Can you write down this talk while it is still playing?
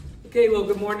Okay, well,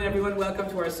 good morning, everyone. Welcome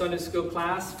to our Sunday school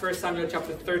class, 1 Samuel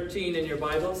chapter 13 in your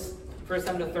Bibles. 1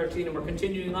 Samuel 13, and we're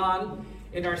continuing on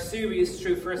in our series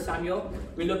through 1 Samuel.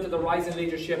 We looked at the rise in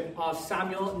leadership of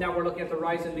Samuel. Now we're looking at the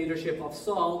rise in leadership of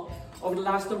Saul. Over the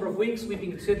last number of weeks, we've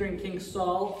been considering King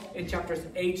Saul in chapters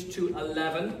 8 to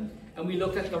 11. And we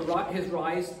looked at his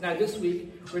rise. Now this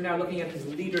week, we're now looking at his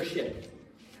leadership.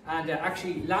 And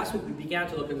actually, last week we began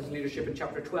to look at his leadership in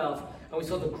chapter 12. And we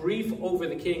saw the grief over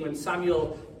the king when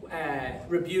Samuel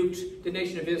rebuked the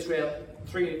nation of Israel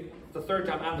the third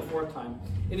time and the fourth time.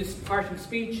 In his parting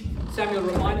speech, Samuel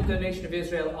reminded the nation of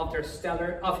Israel of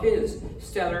his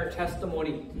stellar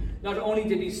testimony. Not only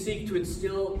did he seek to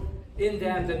instill in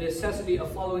them the necessity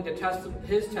of following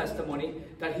his testimony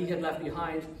that he had left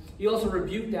behind, he also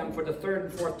rebuked them for the third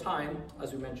and fourth time,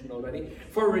 as we mentioned already,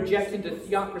 for rejecting the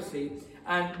theocracy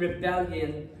and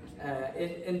rebellion,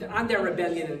 and their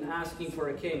rebellion in asking for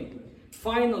a king.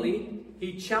 Finally,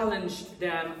 he challenged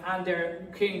them and their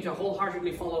king to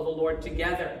wholeheartedly follow the Lord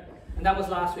together. And that was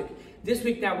last week. This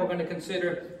week now we're going to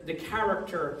consider the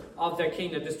character of their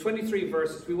king. Now, there's 23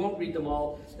 verses. We won't read them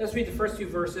all. Let's read the first few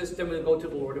verses, then we'll go to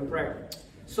the Lord in prayer.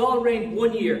 Saul reigned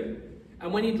 1 year,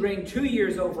 and when he'd reigned 2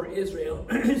 years over Israel,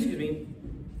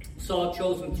 Saul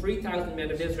chose 3,000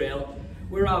 men of Israel,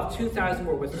 whereof 2,000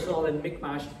 were with Saul in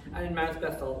Michmash and in Mount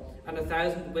Bethel, and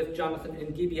 1,000 with Jonathan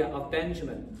in Gibeah of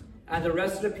Benjamin. And the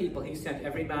rest of the people he sent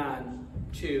every man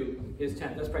to his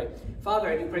tent. Let's pray. Father,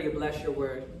 I do pray you bless your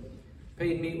word.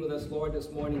 Pray you meet with us, Lord, this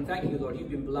morning. Thank you, Lord. You've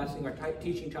been blessing our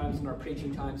teaching times and our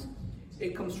preaching times.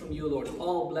 It comes from you, Lord.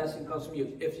 All blessing comes from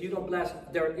you. If you don't bless,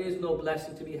 there is no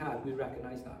blessing to be had. We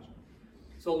recognize that.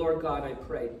 So, Lord God, I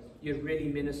pray you'd really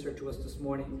minister to us this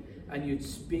morning and you'd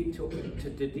speak to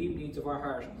the deep needs of our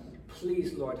heart.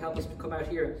 Please, Lord, help us to come out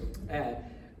here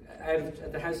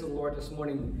at the house of the Lord this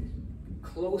morning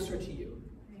closer to you,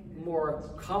 more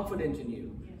confident in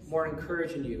you, more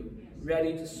encouraged in you,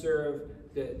 ready to serve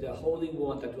the Holy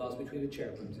One that dwells between the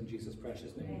cherubims in Jesus'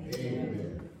 precious name.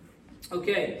 Amen.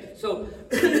 Okay, so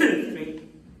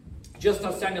just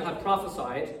as Samuel had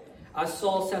prophesied, as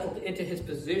Saul settled into his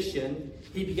position,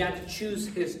 he began to choose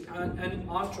an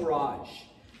entourage.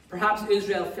 Perhaps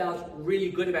Israel felt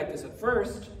really good about this at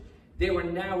first. They were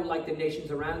now like the nations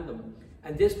around them,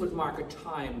 and this would mark a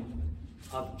time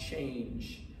of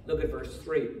change. Look at verse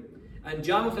 3. And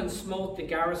Jonathan smote the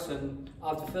garrison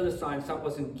of the Philistines that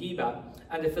was in Gibeah,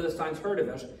 and the Philistines heard of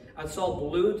it. And Saul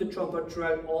blew the trumpet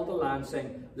throughout all the land,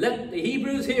 saying, "Let the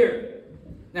Hebrews hear."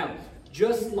 Now,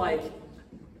 just like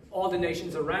all the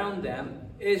nations around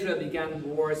them, Israel began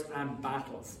wars and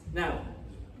battles. Now,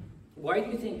 why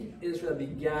do you think Israel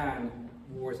began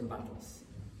wars and battles?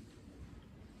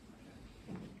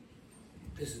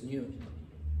 This is new.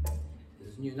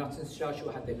 This is new. Not since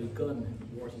Joshua had they begun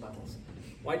wars and battles.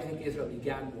 Why do you think Israel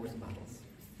began wars and battles?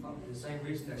 Not for the same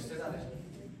reason they're still at it.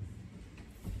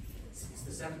 It's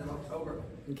the 7th of October.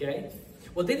 Okay.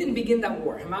 Well, they didn't begin that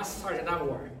war. Hamas started that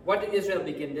war. Why did Israel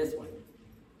begin this one?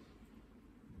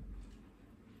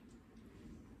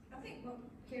 I think what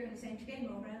Kieran was saying, to gain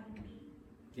more ground.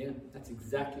 Yeah, that's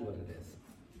exactly what it is.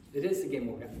 It is the game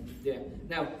war ground. Yeah.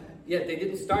 Now, yeah, they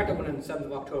didn't start that one on the 7th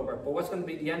of October, but what's going to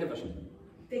be the end of it?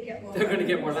 They're going to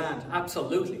get more land.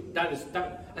 Absolutely. That.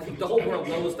 I think the whole world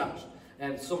knows that.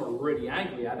 And some are really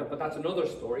angry at it, but that's another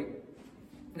story.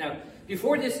 Now,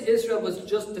 before this, Israel was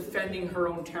just defending her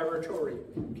own territory.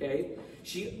 Okay?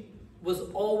 She was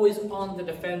always on the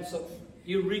defensive.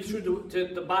 You read through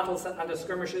the battles and the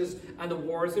skirmishes and the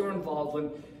wars they were involved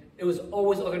in. It was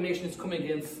always other nations coming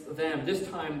against them. This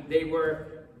time, they were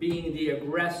being the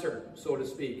aggressor, so to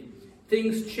speak.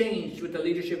 Things changed with the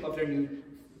leadership of their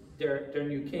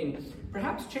new king.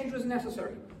 Perhaps change was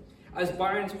necessary. As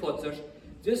Barnes puts it,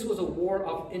 this was a war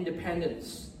of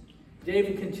independence.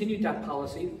 David continued that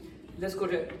policy. Let's go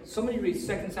to, somebody read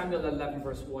 2 Samuel 11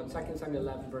 verse 1. 2 Samuel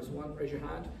 11 verse 1, raise your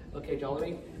hand. Okay,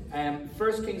 Jollity.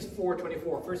 1 Kings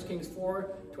 4:24. 1 Kings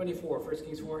 4:24. 1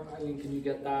 Kings 4, Eileen, can you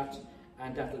get that?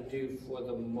 And that'll do for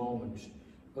the moment.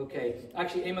 Okay,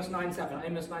 actually Amos 9:7.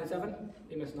 Amos 9:7?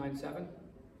 Amos 9:7?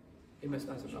 Amos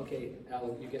 9:7. Okay,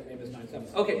 Alan, you get Amos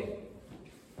 9:7. Okay,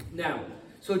 now,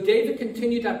 so David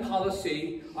continued that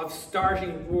policy of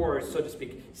starting wars, so to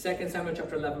speak. 2 Samuel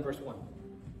chapter 11, verse 1.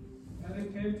 And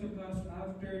it came to pass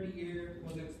after the year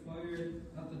was expired,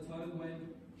 at the time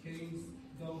when kings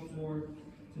go forth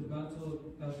to battle,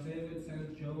 that David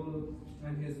sent Joab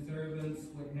and his servants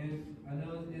with him, and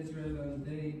all Israel, and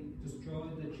they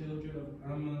destroyed the children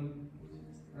of Ammon,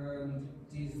 and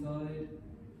destroyed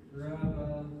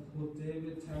Rabbah, but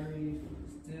David tarried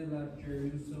still at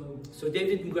Jerusalem. So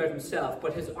David didn't go out himself,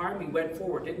 but his army went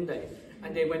forward, didn't they?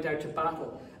 And they went out to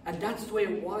battle. And that's the way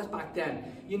it was back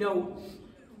then. You know,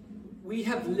 we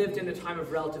have lived in a time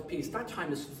of relative peace. That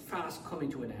time is fast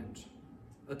coming to an end.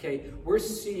 Okay, we're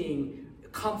seeing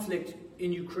conflict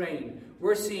in Ukraine.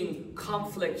 We're seeing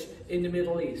conflict in the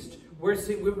Middle East.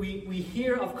 We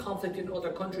hear of conflict in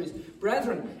other countries.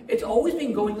 Brethren, it's always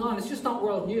been going on. It's just not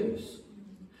world news.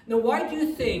 Now, why do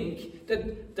you think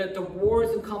that the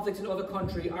wars and conflicts in other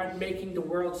countries aren't making the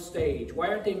world stage? Why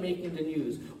aren't they making the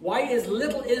news? Why is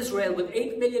little Israel with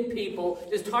 8 million people,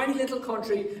 this tiny little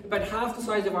country, about half the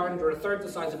size of Ireland or a third the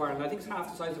size of Ireland, I think it's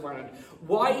half the size of Ireland,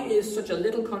 why is such a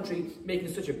little country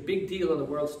making such a big deal on the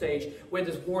world stage when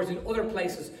there's wars in other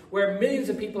places where millions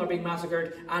of people are being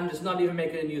massacred and it's not even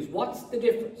making the news? What's the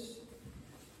difference?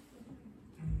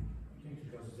 I think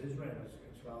because it's Israel,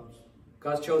 it's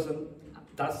God's chosen.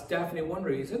 That's definitely one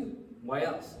reason. Why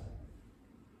else?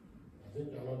 I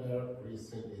think another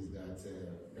reason is that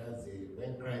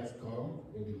when Christ comes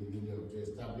in the millennium to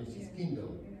establish his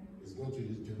kingdom, he's going to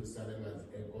use Jerusalem as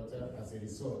headquarters as a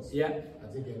resort. Yeah. I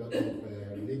think a lot of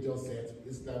religious sects,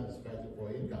 Islam is fighting for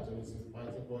it, Catholicism is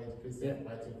fighting for it, Christians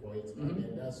fighting for it,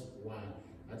 and that's why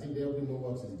I think they will know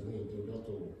what he's doing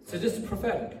So this is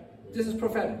prophetic. This is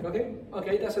prophetic, okay?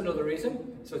 Okay, that's another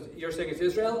reason. So you're saying it's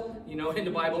Israel, you know, in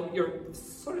the Bible, you're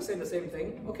sort of saying the same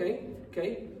thing. Okay,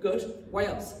 good. Why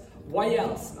else? Why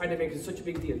else are they making such a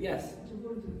big deal? Yes? The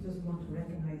world doesn't want to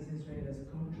recognize Israel as a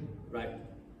country. Right.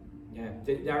 Yeah,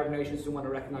 the Arab nations don't want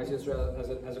to recognize Israel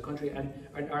as a country, and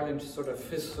Ireland is sort of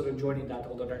joining that,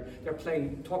 although they're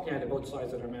talking out of both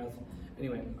sides of their mouth.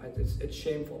 Anyway, it's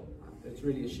shameful. It's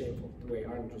really shameful the way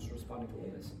Ireland is responding to all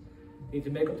this. They need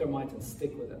to make up their minds and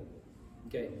stick with it.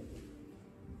 Okay.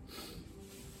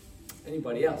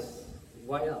 Anybody else?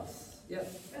 Why else?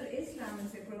 Yes. Well, Islam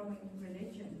is a growing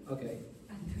religion. Okay.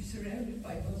 And they're surrounded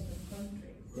by Muslim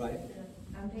countries. Right.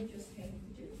 And they just hate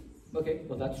the Jews. Okay,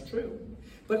 well that's true.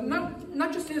 But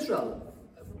not just Israel.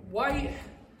 Why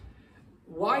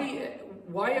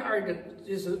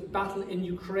is a battle in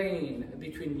Ukraine,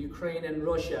 between Ukraine and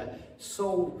Russia,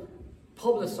 so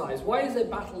publicized? Why is a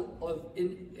battle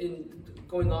in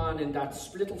going on in that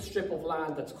little strip of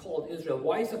land that's called Israel?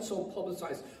 Why is that so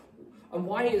publicized? And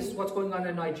why is what's going on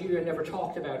in Nigeria never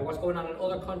talked about? Or what's going on in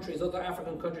other countries, other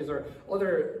African countries, or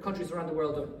other countries around the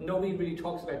world that nobody really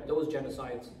talks about those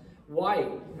genocides? Why?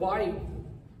 Why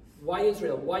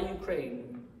Israel? Why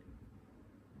Ukraine?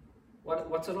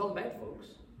 What's it all about,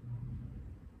 folks?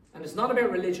 And it's not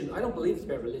about religion. I don't believe it's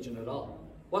about religion at all.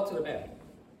 What's it about?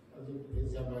 I think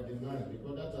it's about the land,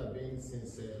 because that has been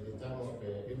since the time of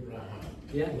Abraham.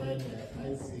 Yeah. When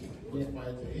Isaac was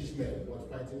fighting, Ishmael was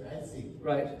fighting Isaac.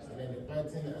 Right. And then the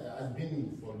fighting has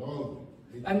been for long.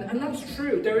 And that's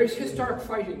true. There is historic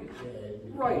fighting.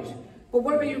 Right. But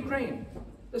what about Ukraine?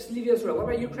 Let's leave Israel. What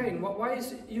about Ukraine? Why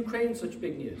is Ukraine such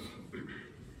big news?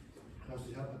 Because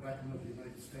you have the backing of the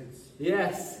United States.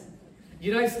 Yes. The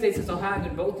United States has a hand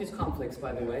in both these conflicts,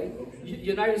 by the way.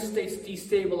 United States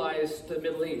destabilized the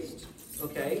Middle East.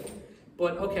 Okay?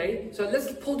 But, okay, so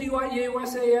let's pull the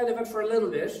USA out of it for a little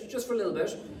bit, just for a little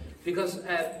bit, because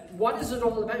what is it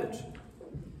all about?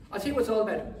 I'll tell you what it's all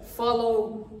about.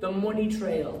 Follow the money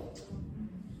trail.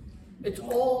 It's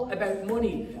all about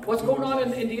money. What's going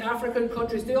on in the African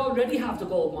countries, they already have the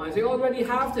gold mines, they already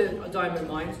have the diamond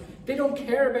mines. They don't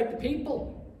care about the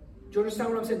people. Do you understand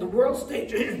what I'm saying? The world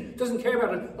stage doesn't care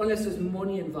about it unless there's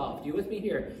money involved. You with me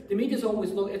here? The media's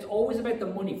always it's always about the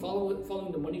money,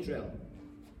 following the money trail.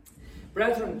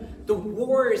 Brethren, the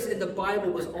wars in the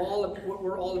Bible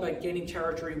were all about gaining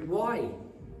territory. Why?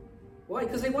 Why?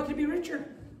 Because they wanted to be richer.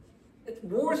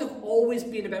 Wars have always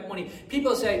been about money.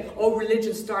 People say, oh,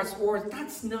 religion starts wars.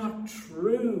 That's not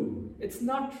true. It's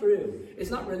not true. It's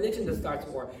not religion that starts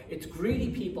war. It's greedy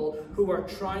people who are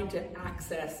trying to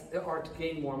access or to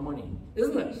gain more money.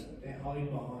 Isn't it? They hide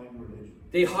behind religion.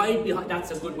 They hide behind,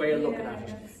 that's a good way of looking at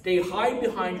it. They hide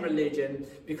behind religion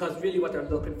because really what they're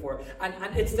looking for. And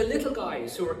it's the little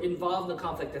guys who are involved in the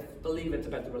conflict that believe it's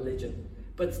about the religion.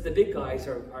 But it's the big guys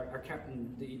are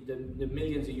counting the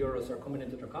millions of euros are coming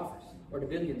into their coffers, or the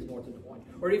billions more to the point,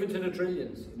 or even to the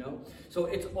trillions, you know. So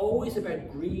it's always about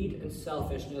greed and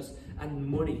selfishness and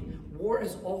money. War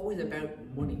is always about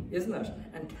money, isn't it?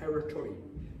 And territory,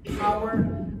 power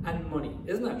and money,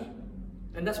 isn't it?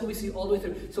 And that's what we see all the way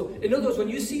through. So in other words, when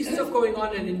you see stuff going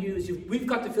on in the news, we've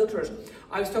got to filter it.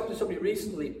 I was talking to somebody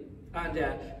recently, and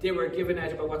they were giving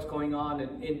out about what's going on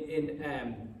in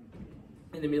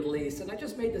the Middle East, and I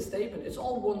just made the statement, it's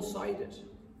all one-sided,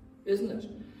 isn't it?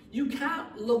 You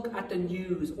can't look at the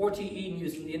news, RTE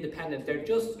News and The Independent, they're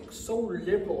just so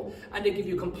liberal, and they give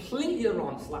you completely the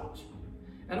wrong slant.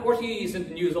 And RTE is in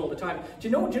the news all the time. Do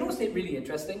you know what's really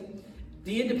interesting?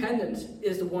 The Independent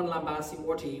is the one lambasting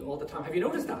RTE all the time. Have you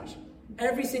noticed that?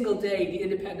 Every single day, the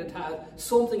Independent has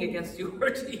something against the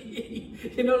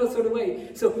RTE. You know, that sort of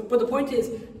way. So, but the point is,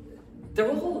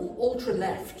 they're all ultra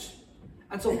left.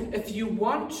 And so, if you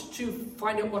want to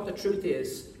find out what the truth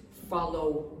is,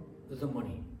 follow the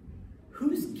money.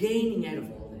 Who's gaining out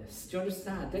of all this? Do you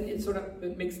understand? Then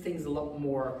it makes things a lot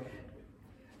more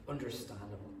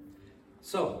understandable.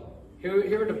 So,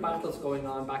 here are the battles going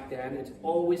on back then. It's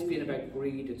always been about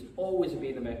greed. It's always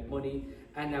been about money.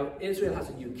 And now Israel has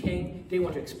a new king. They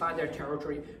want to expand their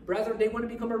territory. Brethren, they want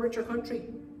to become a richer country.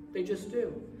 They just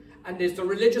do. And there's the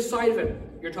religious side of it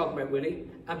you're talking about, Willie,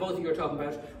 and both of you are talking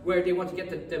about, where they want to get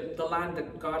the land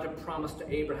that God had promised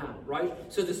to Abraham, right?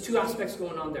 So there's two aspects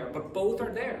going on there, but both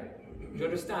are there. Do you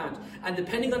understand? And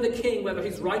depending on the king, whether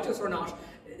he's righteous or not,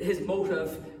 his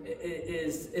motive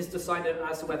is decided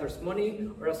as to whether it's money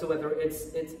or as to whether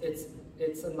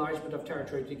it's enlargement of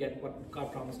territory to get what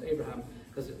God promised Abraham,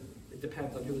 because it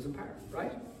depends on who's in power,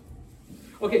 right?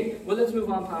 Okay, well, let's move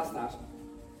on past that.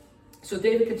 So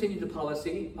David continued the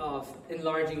policy of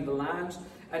enlarging the land,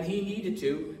 and he needed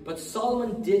to, but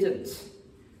Solomon didn't.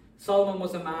 Solomon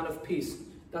was a man of peace.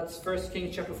 That's 1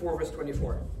 Kings chapter 4, verse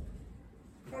 24.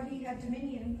 For he had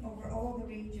dominion over all the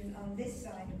region on this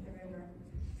side of the river,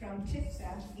 from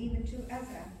Tifsah even to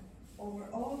Azah, over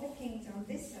all the kings on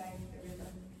this side of the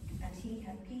river, and he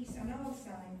had peace on all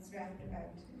sides round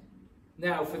about.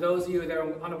 Now, for those of you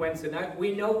there on a Wednesday night,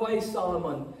 we know why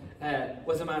Solomon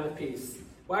was a man of peace.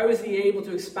 Why was he able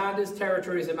to expand his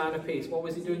territory as a man of peace? What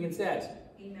was he doing instead?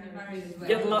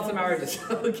 Getting lots of marriages.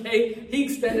 Okay, he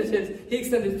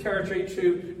extended his territory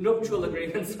through nuptial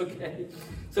agreements. Okay,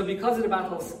 so because of the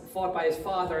battles fought by his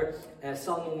father,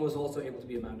 Solomon was also able to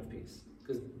be a man of peace,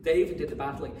 because David did the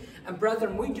battling. And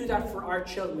brethren, we do that for our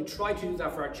children. We try to do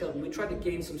that for our children. We try to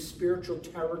gain some spiritual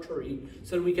territory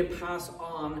so that we can pass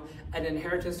on an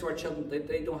inheritance to our children, that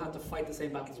they don't have to fight the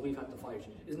same battles we've had to fight.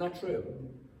 Isn't that true?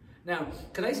 Now,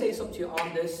 can I say something to you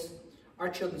on this? Our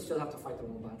children still have to fight their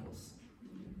own battles.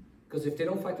 Because if they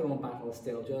don't fight their own battles,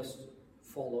 they'll just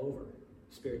fall over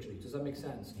spiritually. Does that make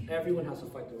sense? Everyone has to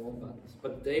fight their own battles.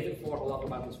 But David fought a lot of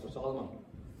battles for Solomon.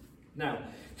 Now,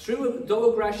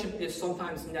 though aggression is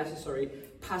sometimes necessary,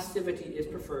 passivity is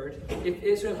preferred. If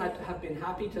Israel had been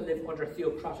happy to live under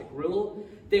theocratic rule,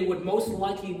 they would most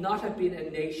likely not have been a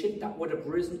nation that would have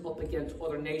risen up against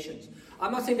other nations.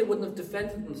 I'm not saying they wouldn't have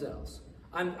defended themselves.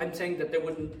 I'm saying that they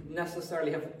wouldn't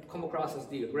necessarily have come across as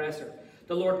the aggressor.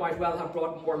 The Lord might well have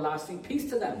brought more lasting peace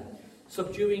to them,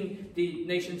 subduing the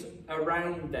nations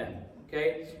around them.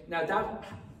 Okay? Now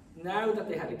that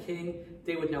they had a king,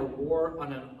 they would now war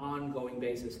on an ongoing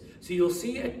basis. So you'll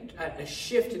see a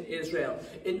shift in Israel.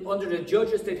 Under the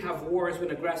judges, they'd have wars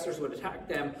when aggressors would attack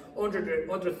them. Under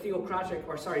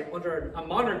a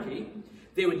monarchy,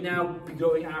 they would now be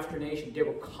going after a nation. They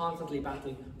were constantly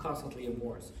battling, constantly in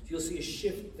wars. So you'll see a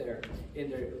shift there in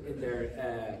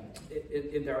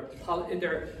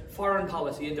their foreign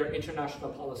policy, in their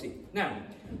international policy. Now,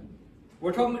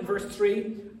 we're talking about verse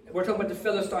 3. We're talking about the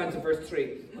Philistines in verse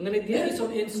 3. I'm going to give you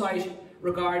some insight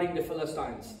regarding the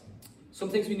Philistines. Some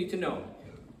things we need to know.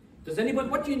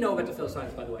 What do you know about the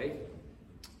Philistines, by the way?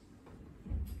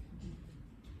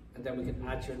 And then we can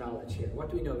add to your knowledge here. What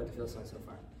do we know about the Philistines so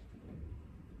far?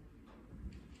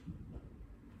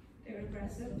 They're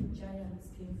aggressive. Giants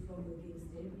came from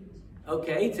against David.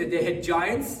 Okay, so they had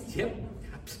giants. Yep,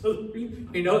 absolutely.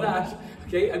 We know that.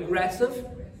 Okay, aggressive.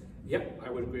 Yep, I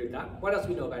would agree with that. What else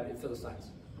do we know about the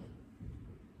Philistines?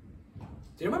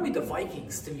 Do you remember the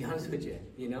Vikings, to be honest with you?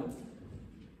 You know?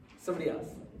 Somebody else.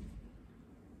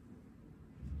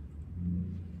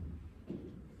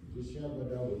 They share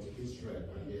border with Israel,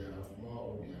 and they are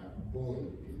more of their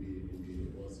bone in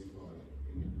the what's it called,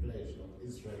 in the flesh of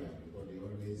Israel, because they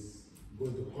always go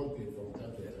to conflict from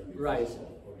time to time. Right.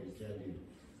 Or they share it.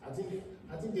 I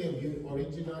think they are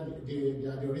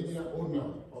the original owner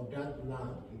of that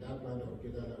land, in that land of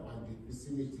Canaan and the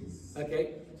vicinities.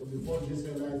 Okay. So before the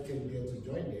Israelites came there to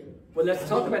join them. Well, let's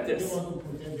talk about this. They want to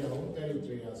protect their own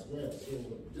territory as well. So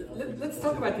Let's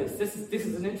talk about this. This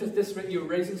is an interest. You're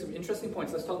raising some interesting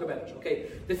points. Let's talk about it.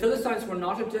 Okay. The Philistines were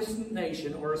not a distant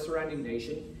nation or a surrounding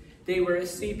nation. They were a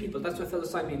sea people. That's what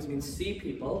Philistine means. It means sea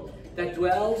people that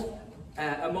dwelled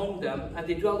among them, and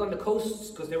they dwelled on the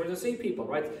coasts because they were the sea people,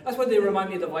 right? That's why they remind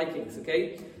me of the Vikings,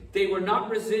 okay? They were not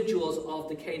residuals of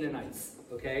the Canaanites,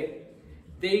 okay?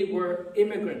 They were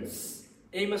immigrants.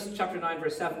 Amos chapter 9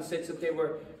 verse 7 states that they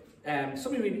were,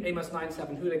 somebody read Amos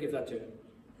 9:7. Who did I give that to?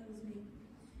 That was me.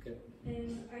 Okay.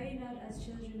 Are ye not as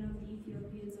children of the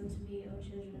Ethiopians unto me, O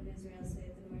children of Israel,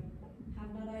 saith the Lord?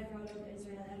 Have that I brought up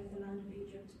Israel out of the land of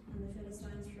Egypt, and the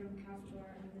Philistines from Caphtor,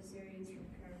 and the Syrians from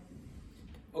Ker.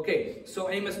 Okay, so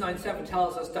Amos 9:7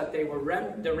 tells us that they were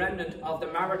the remnant of the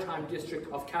maritime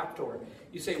district of Caphtor.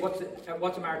 You say,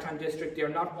 what's a maritime district? They are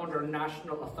not under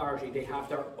national authority. They have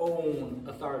their own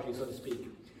authority, so to speak.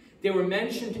 They were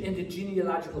mentioned in the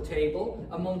genealogical table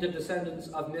among the descendants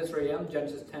of Mizraim,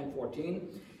 Genesis 10:14.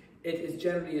 It is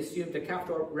generally assumed that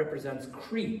Caphtor represents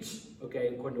Crete, okay,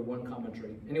 according to one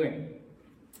commentary. Anyway,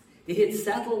 they had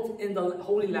settled in the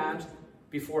Holy Land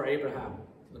before Abraham.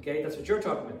 Okay, that's what you're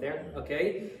talking about there.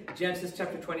 Okay, Genesis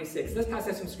chapter 26. Let's pass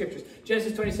out some scriptures.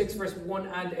 Genesis 26, verse 1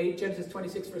 and 8. Genesis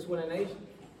 26, verse 1 and 8.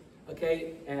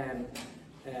 Okay,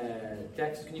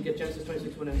 Dex, can you get Genesis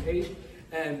 26, 1 and 8?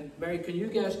 Mary, can you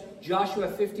get Joshua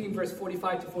 15, verse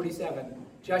 45 to 47?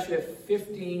 Joshua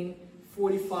 15,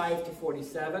 45 to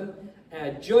 47. I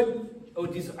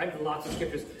have lots of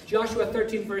scriptures. Joshua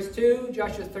 13, verse 2.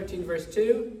 Joshua 13, verse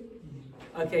 2.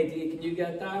 Okay, Dee, can you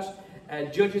get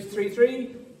that? Judges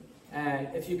 3:3.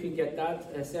 If you can get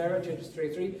that, Sarah, Judges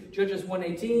 3:3. Judges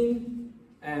 1:18.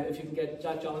 If you can get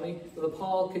that, Johnny. Brother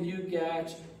Paul, can you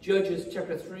get Judges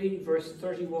chapter 3, verse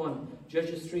 31?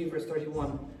 Judges 3, verse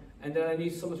 31. And then I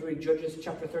need someone to read Judges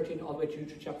chapter 13 all the way through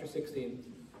to chapter 16.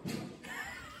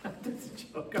 That's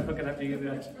a joke. I'm not going to have to use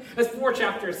that. That's 4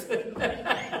 chapters.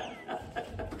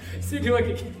 See who I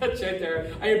can catch out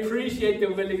there. I appreciate the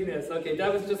willingness. Okay,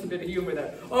 that was just a bit of humor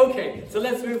there. Okay, so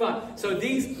let's move on. So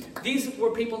these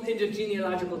were people in the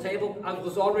genealogical table. As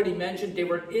was already mentioned, they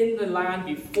were in the land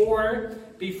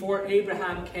before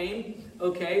Abraham came.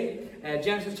 Okay,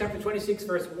 Genesis chapter 26,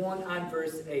 verse 1 and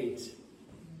verse 8.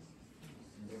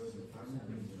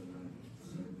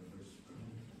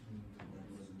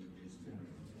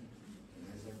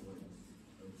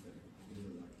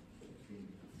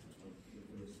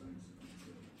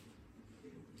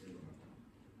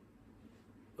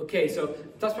 Okay, so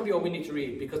that's probably all we need to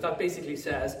read, because that basically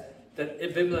says that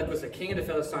Abimelech was the king of the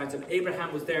Philistines, and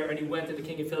Abraham was there, and he went to the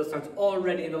king of the Philistines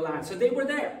already in the land. So they were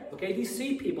there, okay? These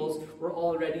sea peoples were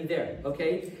already there,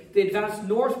 okay? They advanced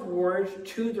northward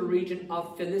to the region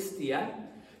of Philistia.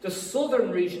 The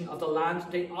southern region of the land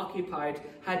they occupied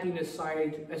had been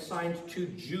assigned to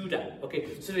Judah,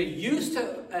 okay? So they used to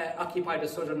occupy the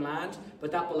southern land,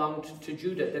 but that belonged to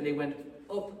Judah. Then they went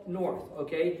up north,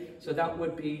 okay? So that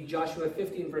would be Joshua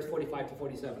 15, verse 45 to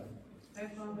 47.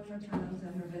 Ekron with her towns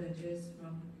and her villages,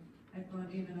 from Ekron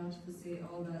even unto the sea,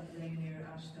 all that lay near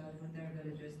Ashdod with their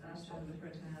villages, Ashdod with her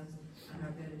towns and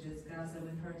her villages, Gaza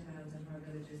with her towns and her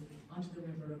villages, unto the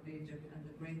river of Egypt and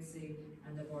the great sea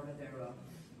and the border thereof.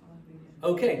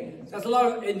 Okay, so that's a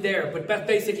lot in there, but that's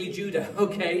basically Judah,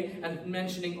 okay? And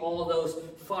mentioning all those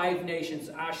 5 nations,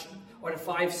 or the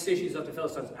 5 cities of the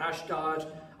Philistines, Ashdod,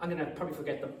 I'm going to probably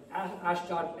forget them.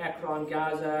 Ashdod, Ekron,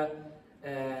 Gaza,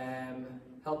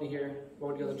 help me here.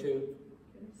 What were the other 2?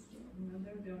 No,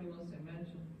 they're the only ones I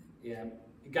mentioned. Yeah,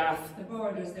 Gath. The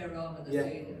borders thereof and the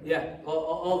sea. Yeah,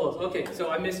 all those. Okay, so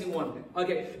I'm missing one.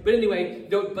 Okay, but anyway,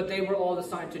 but they were all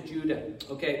assigned to Judah.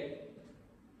 Okay.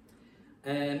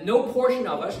 No portion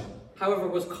of it, however,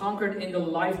 was conquered in the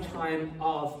lifetime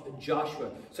of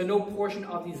Joshua. So no portion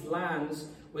of these lands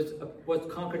was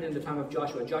conquered in the time of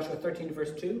Joshua. Joshua 13,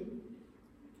 verse 2.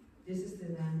 This is the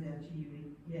land that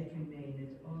ye yet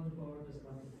remained, all the borders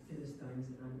of the Philistines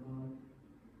and all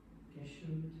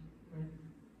Geshut.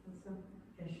 What's that?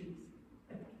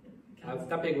 Geshut.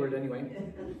 That big word anyway.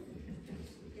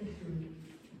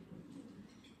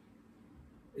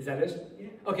 Is that it? Yeah.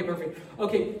 Okay, perfect.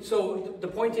 Okay, so the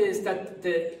point is that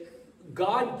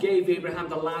God gave Abraham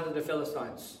the land of the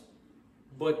Philistines,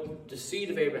 but the seed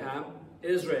of Abraham,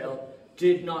 Israel,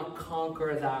 did not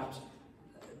conquer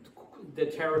the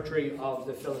territory of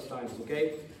the Philistines,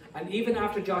 okay? And even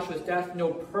after Joshua's death,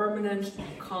 no permanent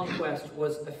conquest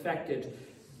was effected.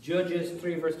 Judges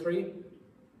 3, verse 3.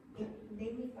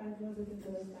 Name me 5 of the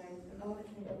Philistines, and all the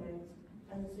Canaanites,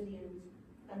 and the Syrians,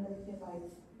 and the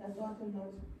Hittites, that dwelt in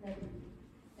Mount Lebanon,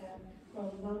 from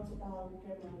Mount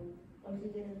Hermon,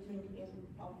 unto they came in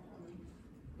of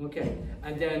Okay,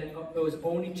 and then it was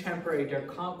only temporary. Their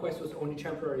conquest was only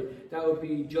temporary. That would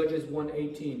be Judges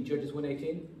 1:18. Judges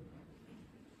 1:18.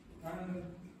 And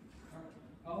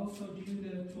also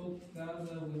Judah took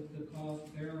Gaza with the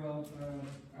coast thereof, and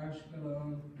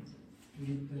Ashkelon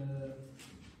with the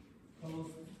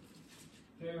coast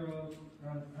thereof,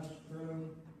 and Ashkelon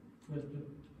with the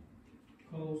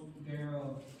coast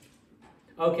thereof.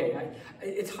 Okay,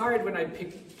 it's hard when I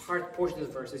pick portions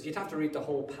of verses. You'd have to read the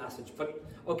whole passage. But,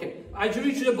 okay, as you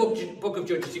read through the book of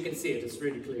Judges, you can see it. It's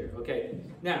really clear. Okay,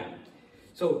 now,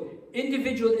 So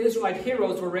individual Israelite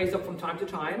heroes were raised up from time to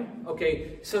time.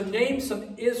 Okay, so name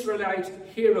some Israelite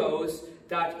heroes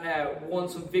that won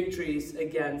some victories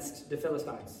against the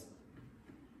Philistines.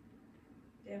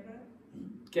 Deborah.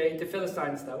 Okay, the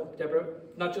Philistines though, Deborah,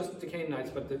 not just the Canaanites,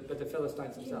 but the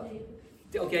Philistines themselves.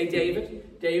 Okay,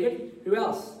 David. Who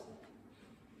else?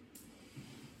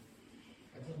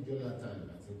 I think Jonathan,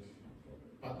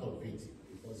 part of it,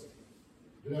 because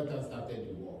Jonathan started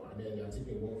the war, and then I think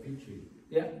they won victory.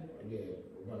 Yeah. Yeah,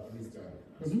 over Philistine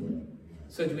as well. Yeah.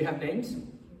 So do we have names?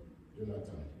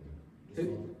 Jonathan.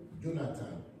 Who?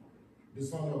 Jonathan. The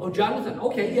son of... Oh, Jonathan.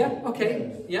 Okay, yeah,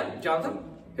 okay. Yeah, Jonathan.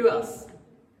 Who else?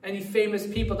 Any famous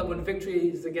people that won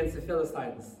victories against the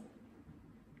Philistines?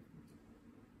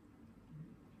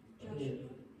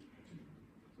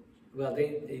 Well,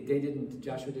 they didn't,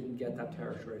 Joshua didn't get that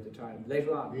territory at the time.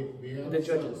 Later on, the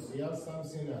Judges. We have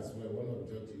Samson as well, one of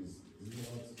the Judges. Is he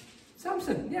not?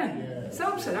 Samson, yeah.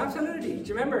 Samson, absolutely. Do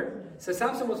you remember? So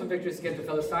Samson won some victories against the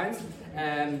Philistines.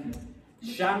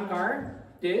 Shamgar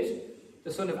did,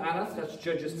 the son of Anath, that's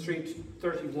Judges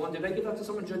 3:31. Did I give that to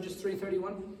someone, Judges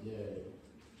 3:31? Yeah.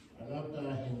 And after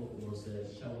him was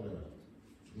Shamgar,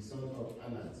 the son of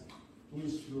Anath, who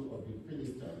slew of the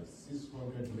Philistines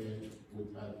 600 men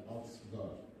with an ox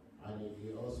god, and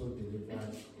he also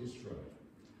delivered Israel.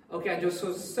 Okay, and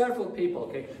so several people,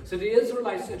 okay. So the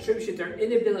Israelites attributed their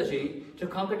inability to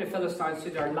conquer the Philistines to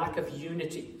their lack of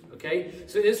unity, okay.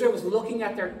 So Israel was looking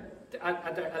at their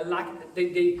lack.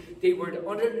 They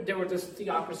were this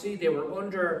theocracy. They were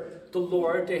under the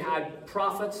Lord. They had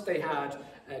prophets. They had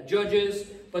judges,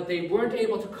 but they weren't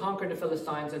able to conquer the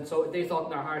Philistines, and so they thought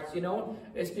in their hearts,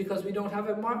 it's because we don't have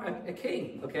a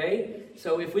king, okay.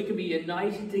 So if we can be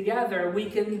united together, we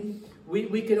can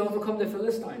overcome the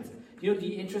Philistines.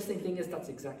 The interesting thing is that's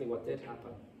exactly what did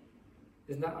happen.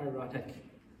 Isn't that ironic?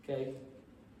 Okay.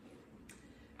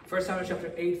 1 Samuel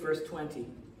chapter 8, verse 20.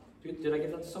 Did I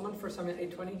give that to someone? 1 Samuel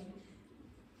 8:20?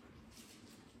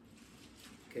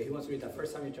 Okay, who wants to read that? 1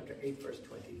 Samuel chapter 8, verse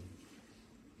 20.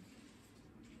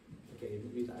 Okay,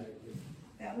 read that.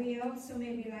 That we also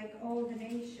may be like all the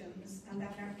nations, and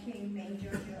that our King may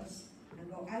judge us, and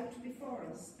go out before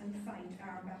us, and fight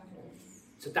our battles.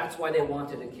 So that's why they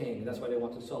wanted a king. That's why they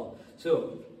wanted Saul.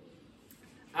 So,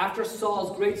 after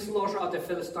Saul's great slaughter of the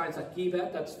Philistines at Gibeah,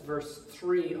 that's verse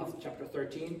 3 of chapter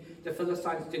 13, the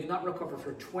Philistines did not recover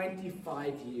for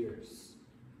 25 years.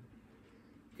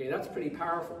 Okay, that's pretty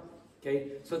powerful.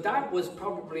 Okay, so that was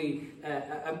probably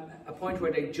a point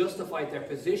where they justified their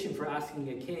position for asking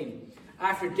a king.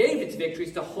 After David's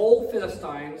victories, the whole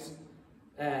Philistine,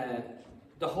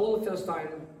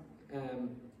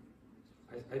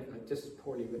 this is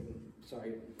poorly written.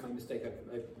 Sorry, my mistake.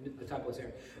 The typos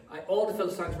here. All the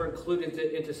Philistines were included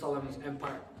into Solomon's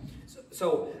empire.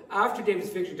 So after David's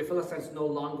victory, the Philistines no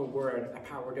longer were a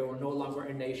power. They were no longer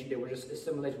a nation. They were just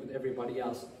assimilated with everybody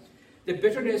else. The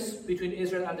bitterness between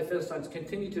Israel and the Philistines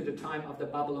continued to the time of the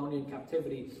Babylonian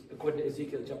captivity, according to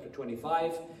Ezekiel chapter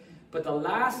 25. But the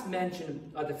last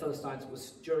mention of the Philistines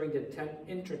was during the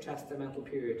intertestamental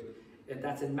period, and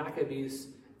that's in Maccabees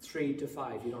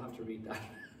 3-5. You don't have to read that.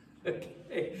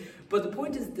 Okay. But the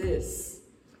point is this,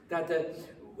 that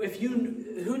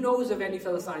who knows of any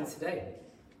Philistines today?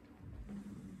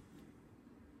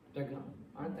 They're gone,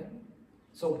 aren't they?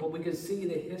 So, but we can see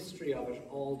the history of it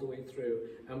all the way through,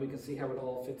 and we can see how it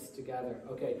all fits together.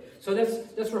 Okay, so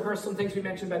let's rehearse some things we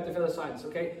mentioned about the Philistines.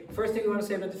 Okay, first thing we want to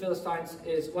say about the Philistines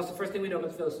is, what's the first thing we know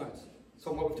about the Philistines?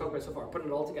 So what we've talked about so far, putting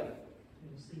it all together.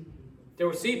 They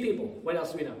were sea people. What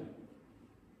else do we know?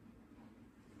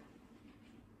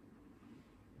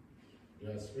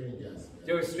 They were strangers.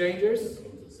 They were strangers,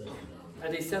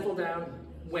 and they settled down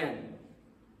when?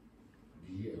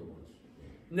 The year was.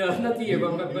 No, not the year,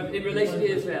 but in relation to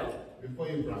Israel.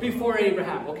 Before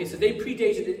Abraham. Okay, so they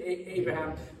predated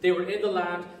Abraham. They were in the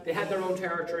land. They had their own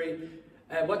territory.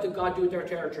 What did God do with their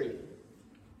territory?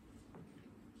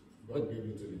 God gave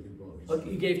it to the people of Israel.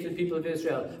 He gave to the people of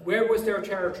Israel. Where was their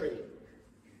territory?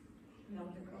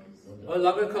 Along the coast.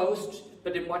 Along the coast,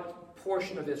 but in what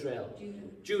portion of Israel?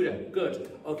 Judah.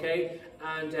 Good. Okay,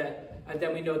 and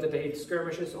then we know that they had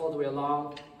skirmishes all the way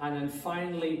along, and then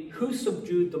finally, who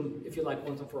subdued them, if you like,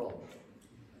 once and for all?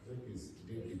 I think it's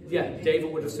David. Yeah,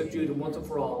 David would have subdued them once and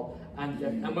for all. And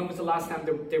when was the last time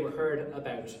they were heard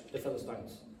about, the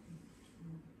Philistines?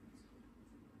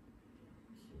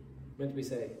 When did we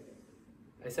say?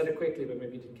 I said it quickly, but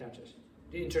maybe you didn't catch it.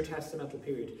 The intertestamental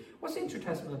period. What's the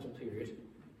intertestamental period?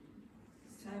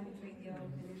 It's time between the Old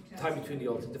and the New Testament. Time between the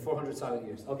Old, the 400 silent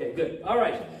years. Okay, good. All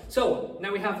right. So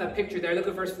now we have that picture there. Look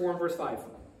at verse 4 and verse 5.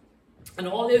 And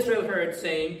all Israel heard,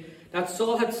 saying, that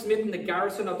Saul had smitten the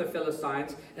garrison of the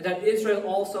Philistines, and that Israel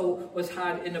also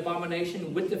had in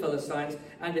abomination with the Philistines,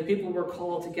 and the people were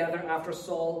called together after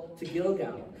Saul to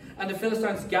Gilgal. And the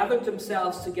Philistines gathered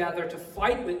themselves together to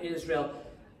fight with Israel.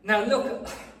 Now look,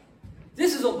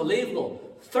 this is unbelievable.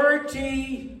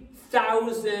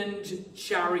 30,000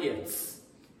 chariots,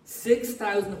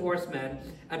 6,000 horsemen,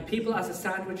 and people as the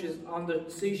sandwiches on the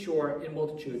seashore in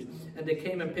multitude. And they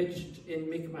came and pitched in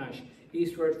Michmash,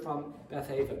 eastward from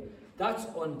Bethaven. That's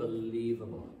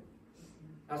unbelievable.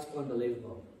 That's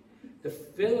unbelievable. The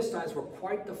Philistines were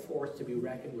quite the force to be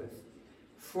reckoned with.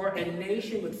 For a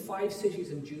nation with 5 cities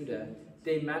in Judah,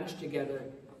 they managed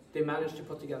to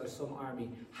put together some army.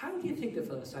 How do you think the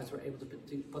Philistines were able to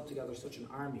put together such an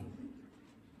army?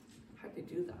 How did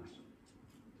they do that?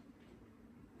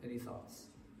 Any thoughts?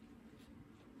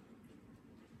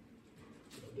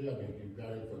 They have been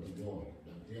preparing for the war,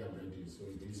 that they are ready. So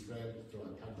Israel to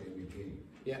attack them again.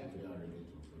 Yeah. So they are ready to.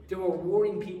 They were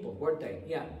warring people, weren't they?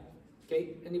 Yeah.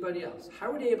 Okay. Anybody else?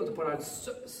 How were they able to put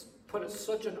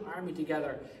such an army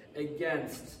together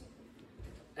against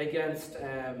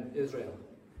Israel?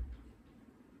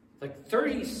 Like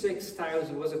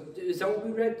 36,000, was it? Is that what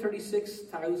we read?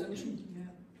 36,000? Yeah.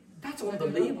 That's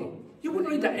unbelievable. You wouldn't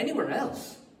read that anywhere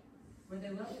else. Were they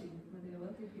wealthy? Were they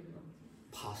wealthy people?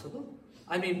 Possible.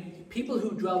 I mean, people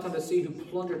who dwelt on the sea, who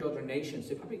plundered other nations,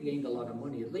 they probably gained a lot of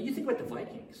money. Like, you think about the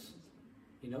Vikings.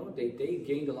 You know, they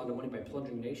gained a lot of money by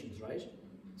plundering nations, right?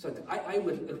 So I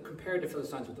would compare the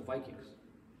Philistines with the Vikings.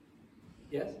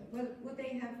 Yes? Well, would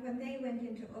they have, when they went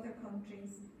into other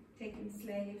countries, taking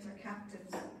slaves or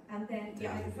captives, and then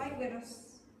either fight with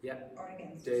us or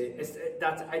against us?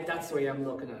 That's the way I'm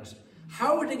looking at it.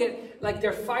 How would they get, like,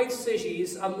 their 5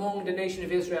 cities among the nation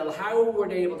of Israel, how were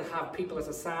they able to have people as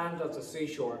the sand of the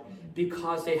seashore?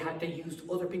 Because they used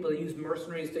other people, they used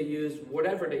mercenaries, they used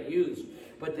whatever they used,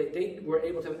 but they were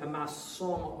able to amass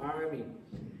some army.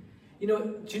 You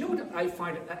know, do you know what I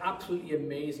find absolutely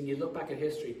amazing? You look back at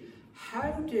history.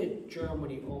 How did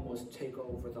Germany almost take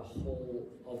over the whole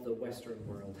of the Western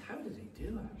world? How did they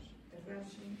do it?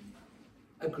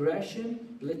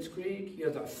 Aggression, blitzkrieg, you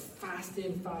know, they're fast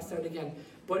in, fast out again.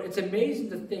 But it's amazing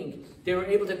to think they were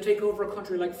able to take over a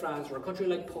country like France or a country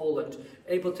like Poland,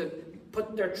 able to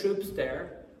put their troops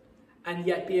there, and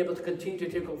yet be able to continue to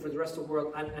take over the rest of the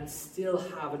world and still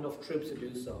have enough troops to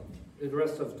do so. The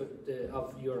rest of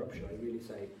of Europe, should I really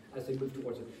say, as they move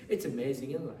towards it. It's amazing,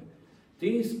 isn't it?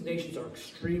 These nations are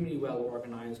extremely well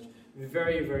organized,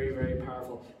 very, very, very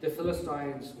powerful. The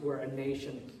Philistines were a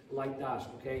nation like that,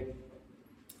 okay?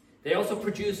 They also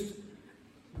produced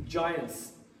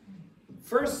giants.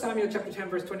 1 Samuel chapter 10,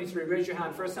 verse 23. Raise your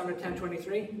hand. 1 Samuel 10,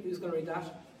 23. Who's going to read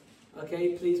that?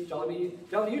 Okay, please, Jolly.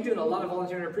 Jolly, you're doing a lot of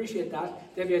volunteering. I appreciate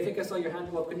that. Debbie, I think I saw your hand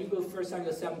go up. Can you go 1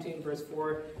 Samuel 17, verse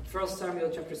 4? 1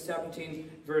 Samuel chapter 17,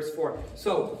 verse 4.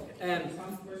 So, 10,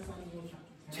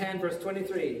 verse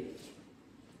 23.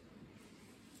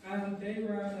 And they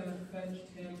ran and fetched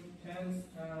him hence,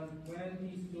 and when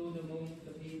he stood among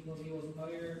the people, he was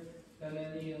higher than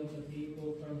any of the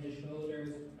people from his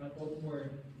shoulders and upward.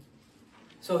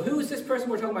 So who is this person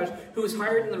we're talking about who is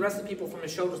higher than the rest of the people from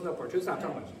his shoulders and upward? Who's that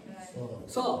talking about?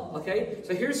 Saul, okay?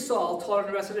 So here's Saul, taller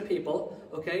than the rest of the people,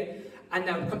 okay? And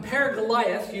now compare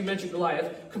Goliath, you mentioned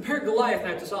Goliath, compare Goliath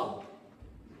now to Saul.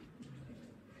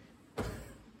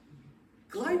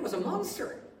 Goliath was a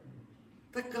monster.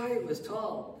 That guy was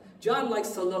tall. John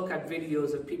likes to look at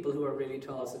videos of people who are really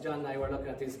tall. So John and I were looking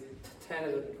at these 10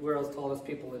 of the world's tallest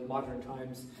people in modern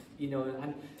times. You know,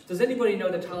 and does anybody know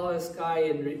the tallest guy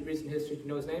in recent history? Do you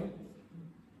know his name?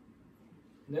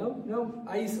 No?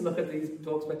 I used to look at these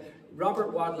talks, but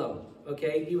Robert Wadlow,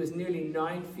 okay? He was nearly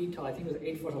 9 feet tall. I think he was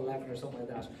 8'11" or something like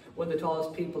that. One of the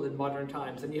tallest people in modern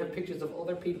times. And you have pictures of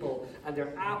other people, and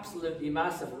they're absolutely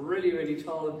massive, really, really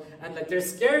tall. And like, they're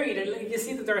scary. You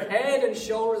see that their head and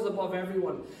shoulders above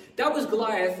everyone. That was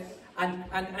Goliath and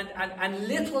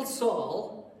little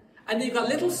Saul. And then you've got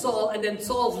little Saul and then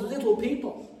Saul's little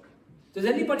people. Does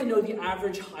anybody know the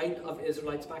average height of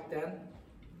Israelites back then?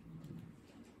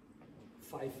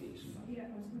 5 feet.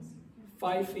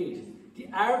 5 feet. The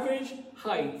average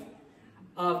height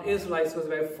of Israelites was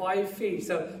about 5 feet.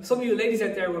 So some of you ladies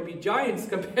out there would be giants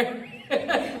compared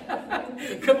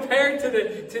to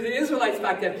the Israelites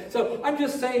back then. So I'm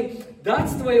just saying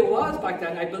that's the way it was back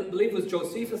then. I believe it was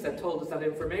Josephus that told us that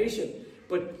information.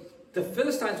 But the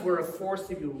Philistines were a force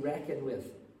to be reckoned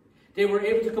with. They were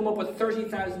able to come up with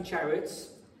 30,000 chariots,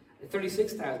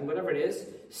 36,000, whatever it is.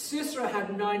 Sisera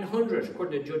had 900,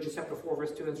 according to Judges chapter 4,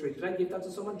 verse 2 and 3. Did I give that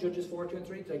to someone? Judges 4, 2 and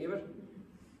 3? Did I give it?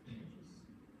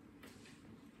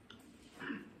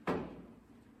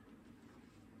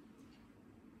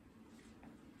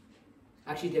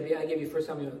 Actually, Debbie, I gave you 1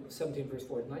 Samuel 17 verse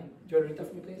 4, didn't I? Do you want to read that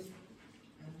for me, please?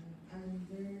 And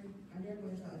there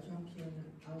went out a champion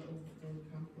out of the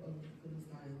camp of the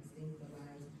Philistines, in the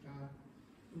lives of God,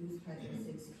 whose height was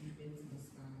 6 cubits in a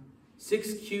span.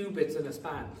 6 cubits in a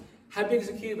span. How big is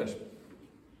a cubit?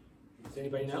 Does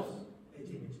anybody know?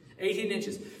 18 inches. 18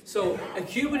 inches. So a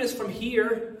cubit is from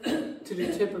here to the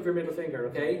tip of your middle finger,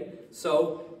 okay?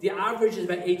 So the average is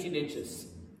about 18 inches.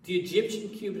 The Egyptian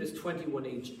cubit is 21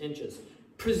 inches.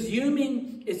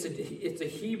 Presuming it's a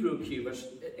Hebrew cubit,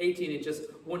 18 inches,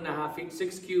 1.5 feet,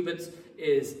 6 cubits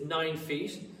is 9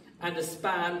 feet, and the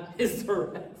span is the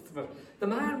rest of it. The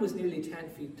man was nearly 10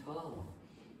 feet tall.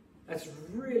 That's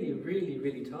really, really,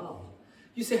 really tall.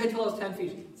 You say, how tall is 10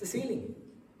 feet? It's the ceiling.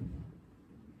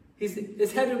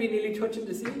 His head would be nearly touching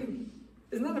the ceiling.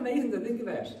 Isn't that amazing to think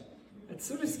about? It's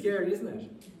sort of scary, isn't it?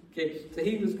 Okay, so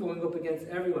he was going up against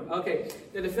everyone. Okay,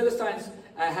 now the Philistines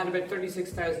had about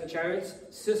 36,000 chariots.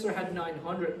 Sisera had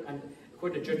 900, and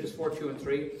according to Judges 4, 2 and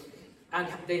 3. And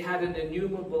they had an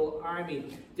innumerable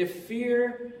army. The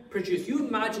fear produced. You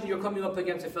imagine you're coming up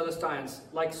against the Philistines,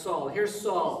 like Saul. Here's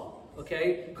Saul,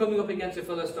 okay, coming up against the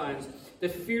Philistines. The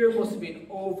fear must have been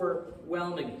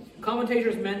overwhelming.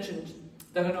 Commentators mentioned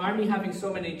that an army having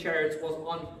so many chariots was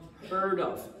unheard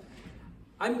of.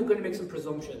 I'm going to make some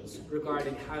presumptions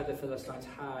regarding how the Philistines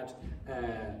had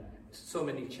so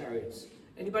many chariots.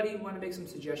 Anybody want to make some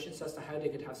suggestions as to how they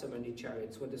could have so many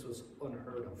chariots when this was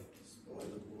unheard of? Spoil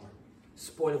of war.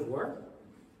 Spoil of war?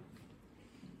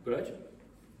 Good.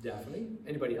 Definitely.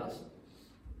 Anybody else?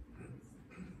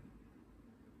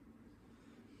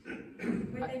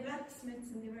 Were they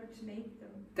blacksmiths and they were to make them?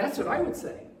 That's what I would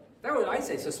say. That's what I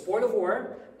say. So spoil of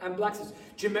war and blacksmiths.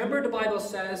 Do you remember the Bible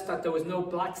says that there was no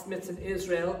blacksmiths in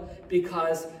Israel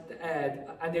because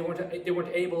and they weren't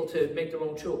able to make their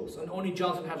own tools, and only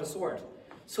Jonathan had a sword.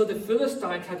 So the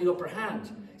Philistines had the upper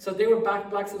hand. So they were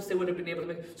blacksmiths. They would have been able to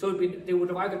make. So they would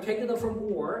have either taken them from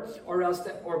war or else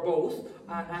or both,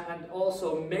 and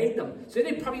also made them. So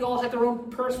they probably all had their own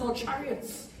personal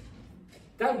chariots.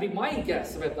 That would be my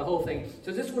guess about the whole thing.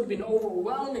 So this would have been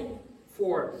overwhelming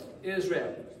for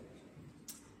Israel.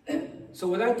 So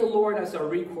without the Lord as their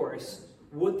recourse,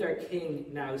 would their king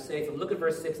now save them? Look at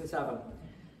verse 6 and 7.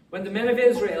 When the men of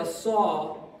Israel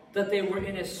saw that they were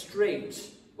in a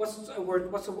strait. What's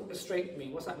a strait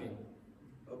mean? What's that mean?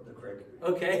 Up the creek.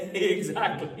 Okay,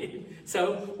 exactly.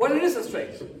 So what is a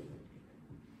strait?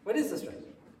 What is a strait?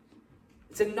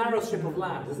 It's a narrow strip of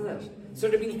land, isn't it? So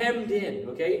they're being hemmed in,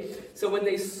 okay? So when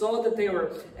they saw that they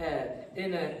were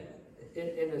in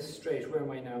a strait, where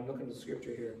am I now? I'm looking at the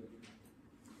scripture here.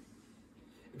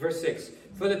 Verse 6.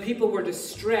 For the people were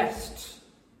distressed.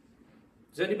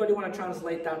 Does anybody want to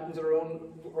translate that into their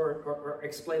own, or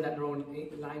explain that in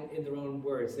their own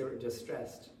words? They were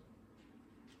distressed.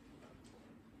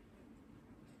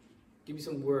 Give me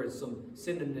some words, some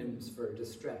synonyms for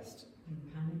distressed.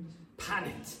 Panicked.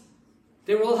 Panicked.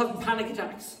 They were all having panic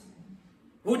attacks.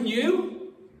 Wouldn't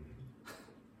you?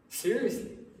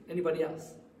 Seriously. Anybody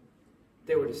else?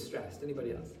 They were distressed.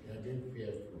 Anybody else? They're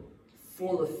fearful.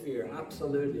 Full of fear.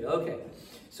 Absolutely. Okay.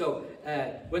 So,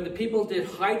 when the people did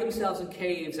hide themselves in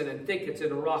caves and in thickets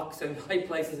and in rocks and high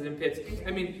places and in pits,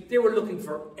 I mean, they were looking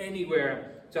for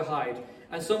anywhere to hide.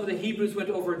 And some of the Hebrews went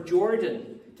over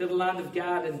Jordan to the land of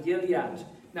Gad and Gilead.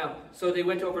 Now, so they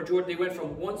went over Jordan. They went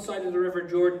from one side of the river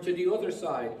Jordan to the other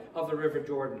side of the river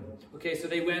Jordan. Okay, so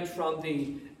they went from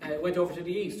went over to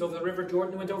the east. Over the river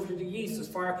Jordan, they went over to the east as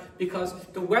far, because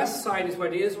the west side is where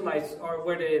the Israelites, or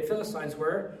where the Philistines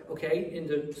were, okay, in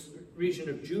the region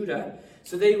of Judah.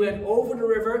 So they went over the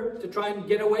river to try and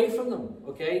get away from them,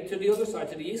 okay, to the other side,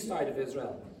 to the east side of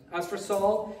Israel. As for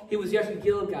Saul, he was yet in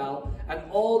Gilgal, and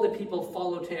all the people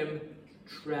followed him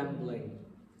trembling.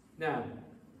 Now,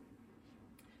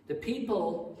 the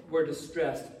people were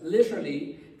distressed.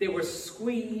 Literally, they were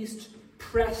squeezed,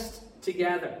 pressed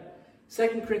together.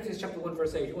 2 Corinthians chapter 1,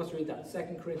 verse 8. Who wants to read that?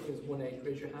 2 Corinthians 1:8.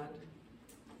 Raise your hand.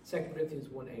 2 Corinthians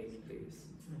 1:8, please.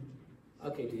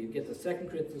 Okay, do you get the 2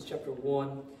 Corinthians chapter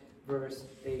 1, verse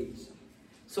 8.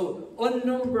 So,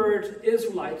 unnumbered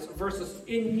Israelites versus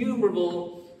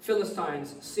innumerable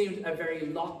Philistines seemed a very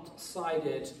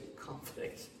lopsided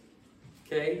conflict.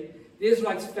 Okay? The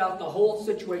Israelites felt the whole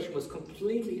situation was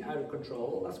completely out of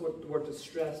control. That's what the word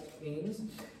distressed means.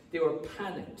 They were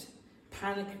panicked.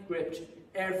 Panic gripped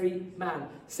every man.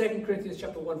 2 Corinthians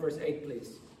chapter 1, verse 8,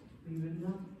 please. We would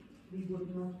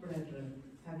not, brethren,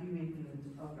 have you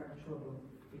ignorant of our trouble,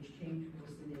 which came to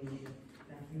us in Asia,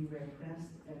 that we were pressed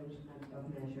out and of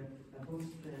measure, above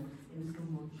strength,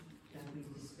 insomuch that we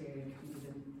despaired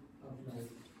even of life.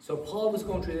 So Paul was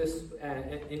going through this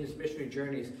in his missionary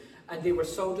journeys, and they were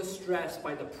so distressed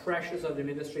by the pressures of the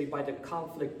ministry, by the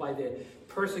conflict, by the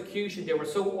persecution. They were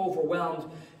so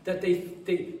overwhelmed that their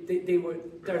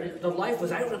life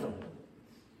was out of them.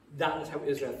 That is how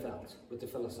Israel felt with the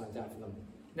Philistines after them.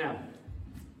 Now,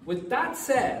 with that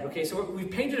said, okay, so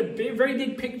we've painted a very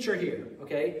big picture here,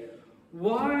 okay?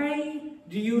 Why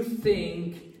do you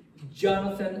think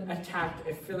Jonathan attacked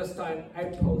a Philistine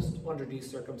outpost under these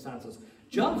circumstances?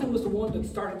 Jonathan was the one that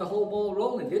started the whole ball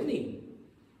rolling, didn't he?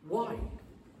 Why?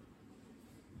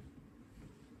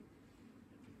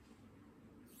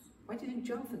 Why do you think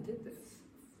Jonathan did this?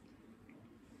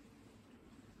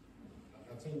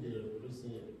 I think the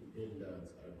reason being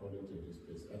that, according to this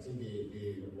place, I think the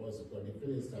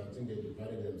Philistines, I think they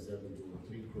divided themselves into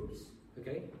 3 groups.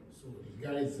 Okay. So the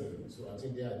garrison, so I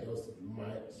think they are just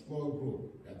my small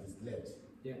group that is left.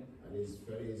 Yeah. And it's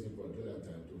very easy for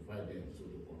Jonathan to fight them, so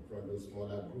to confront those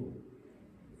smaller group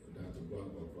than to go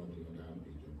and confront the other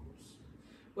major groups.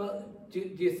 Well, do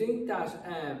you think that,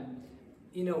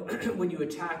 when you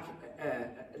attack,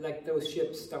 like those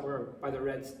ships that were by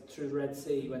through the Red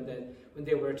Sea when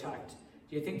they were attacked,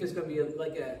 do you think there's going to be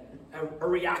a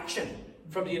reaction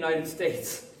from the United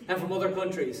States and from other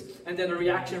countries, and then a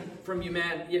reaction from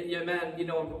Yemen,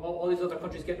 all these other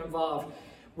countries getting involved?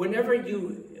 When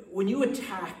you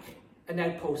attack an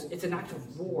outpost, it's an act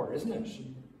of war, isn't it?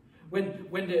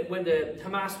 When the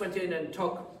Hamas went in and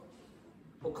took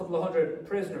a couple of hundred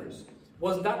prisoners,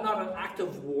 was that not an act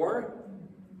of war?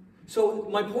 So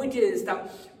my point is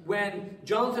that when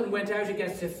Jonathan went out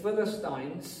against the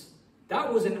Philistines,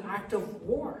 that was an act of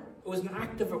war. It was an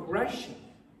act of aggression.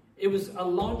 It was a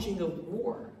launching of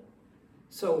war.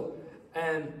 So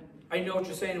I know what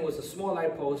you're saying, it was a small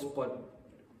outpost, but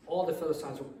all the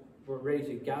Philistines were ready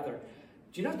to gather.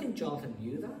 Do you not think Jonathan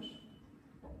knew that?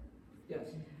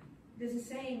 Yes. There's a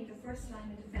saying, the first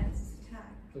line of defense is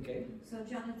attack. Okay. So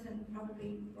Jonathan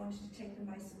probably wanted to take them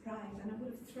by surprise, and it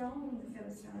would have thrown the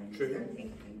Philistines. True. They're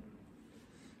thinking.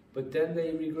 But then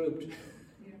they regrouped.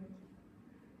 Yeah.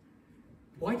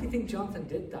 Why do you think Jonathan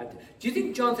did that? Do you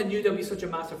think Jonathan knew there would be such a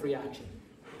massive reaction?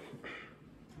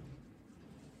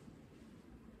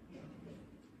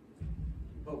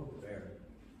 Poke the bear.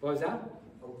 What was that?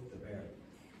 Poke the bear.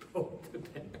 Poke the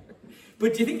bear.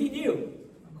 But do you think he knew?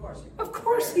 Of course. Of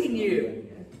course he knew.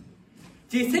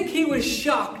 Do you think he was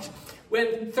shocked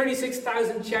when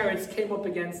 36,000 chariots came up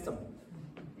against him?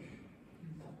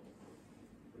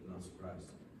 Was not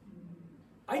surprised.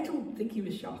 I don't think he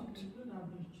was shocked.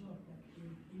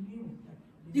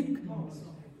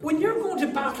 When you're going to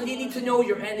battle, you need to know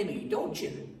your enemy, don't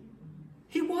you?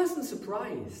 He wasn't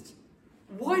surprised.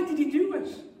 Why did he do it?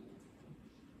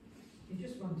 He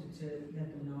just wanted to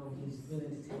let them know he's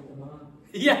willing to take them on.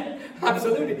 Yeah,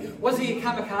 absolutely. Was he a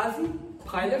kamikaze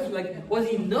pilot? Like, was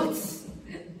he nuts?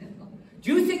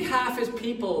 Do you think half his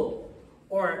people,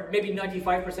 or maybe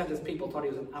 95% of his people, thought he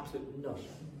was an absolute nut?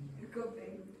 It could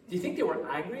be. Do you think they were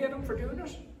angry at him for doing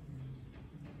it?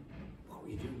 What were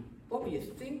you doing? What were you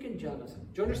thinking, Jonathan?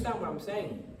 Do you understand what I'm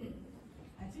saying?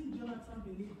 I think Jonathan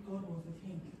believed God was with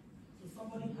him. So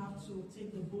somebody had to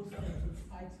take the both steps to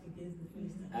fight against the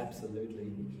Philistines. Absolutely.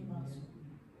 He came out.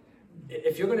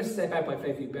 If you're going to step out by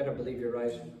faith, you better believe you're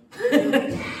right.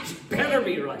 You better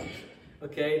be right.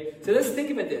 Okay? So let's think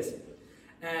about this.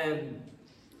 I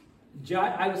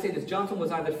would say this. Jonathan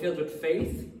was either filled with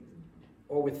faith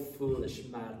or with foolish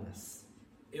madness.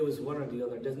 It was one or the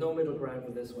other. There's no middle ground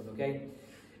for this one, okay?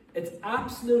 It's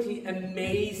absolutely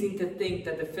amazing to think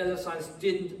that the Philistines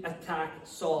didn't attack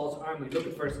Saul's army. Look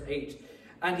at verse 8.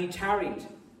 And he tarried.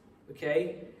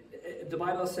 Okay? The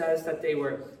Bible says that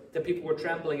the people were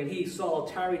trembling, and Saul,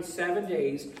 tarried 7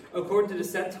 days, according to the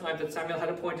set time that Samuel had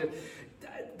appointed.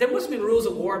 There must have been rules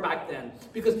of war back then.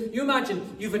 Because you imagine,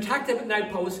 you've attacked an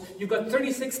outpost, you've got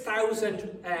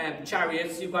 36,000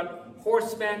 chariots, you've got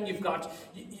horsemen, you've got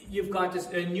this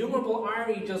innumerable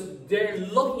army just there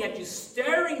looking at you,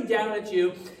 staring down at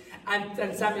you,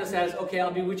 and Samuel says, okay,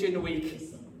 I'll be with you in a week.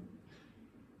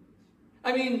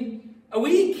 I mean, a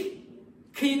week?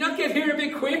 Can you not get here a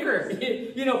bit quicker?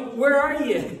 Where are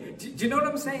you? Do you know what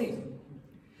I'm saying?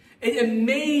 It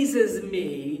amazes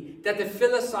me that the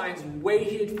Philistines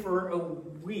waited for a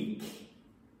week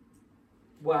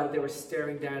while they were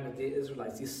staring down at the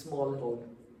Israelites, these small little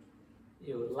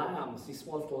lambs, these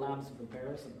small little lambs in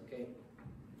comparison, okay?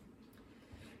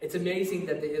 It's amazing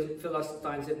that the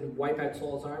Philistines didn't wipe out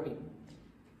Saul's army.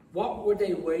 What were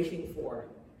they waiting for?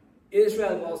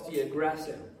 Israel was the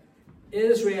aggressor.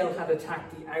 Israel had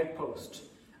attacked the outpost.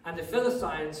 And the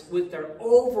Philistines, with their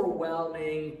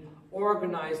overwhelming,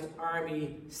 organized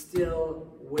army, still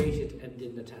waited and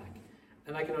didn't attack.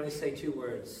 And I can only say two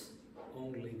words.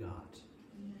 Only God.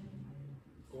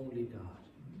 Only God.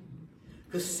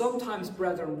 Because sometimes,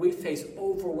 brethren, we face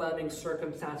overwhelming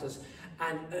circumstances,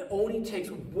 and it only takes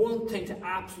one thing to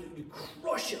absolutely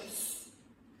crush us.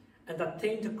 And that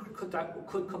thing that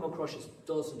could come and crush us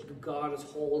doesn't. God is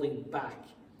holding back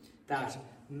that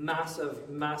massive,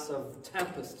 massive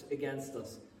tempest against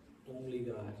us. Only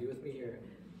God. You with me here?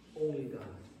 Only God.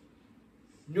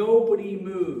 Nobody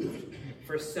moved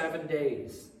for 7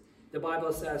 days. The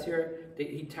Bible says here that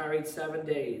he tarried 7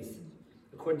 days,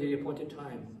 according to the appointed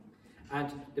time. And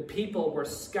the people were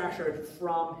scattered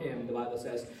from him, the Bible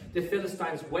says. The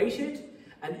Philistines waited,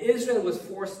 and Israel was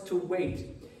forced to wait.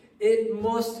 It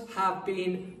must have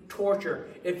been torture.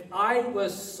 If I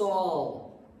was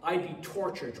Saul, I'd be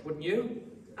tortured, wouldn't you?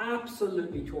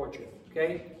 Absolutely tortured,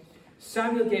 okay?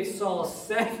 Samuel gave Saul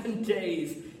 7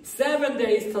 days. 7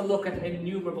 days to look at an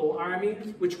innumerable army,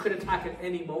 which could attack at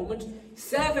any moment.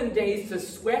 7 days to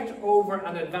sweat over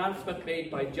an advancement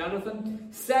made by Jonathan.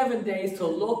 7 days to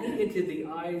look into the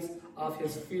eyes of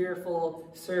his fearful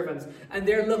servants. And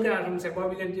they're looking at him and saying, what are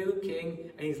we going to do,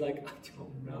 king? And he's like, I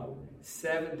don't know.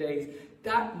 7 days.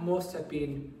 That must have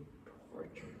been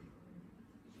torture.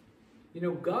 You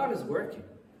know, God is working.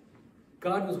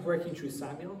 God was working through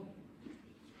Samuel.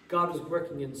 God was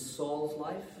working in Saul's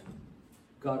life.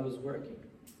 God was working.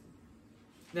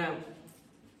 Now,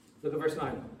 look at verse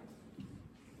 9.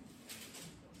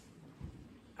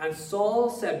 And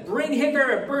Saul said, bring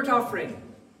hither a burnt offering.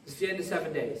 This is the end of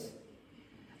 7 days.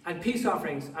 And peace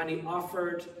offerings. And he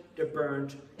offered the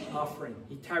burnt offering.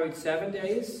 He tarried 7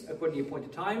 days, according to the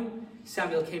appointed time.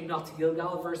 Samuel came not to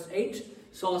Gilgal, verse 8.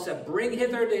 Saul said, bring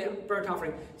hither the burnt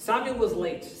offering. Samuel was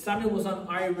late. Samuel was on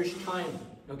Irish time.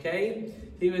 Okay?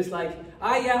 He was like,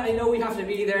 yeah, I know we have to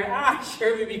be there.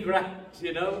 Sure, we'll be grand,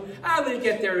 you know. We'll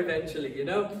get there eventually, you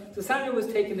know. So Samuel was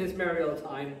taking his merry old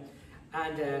time.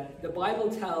 And the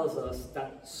Bible tells us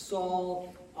that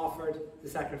Saul offered the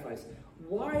sacrifice.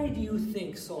 Why do you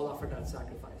think Saul offered that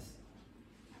sacrifice?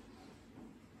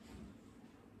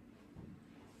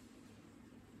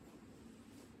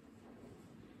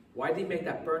 Why did he make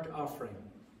that burnt offering?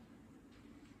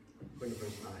 According to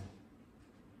verse 9.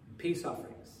 Peace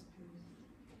offerings.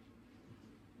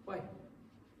 Why?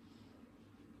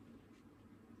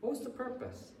 What was the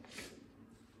purpose?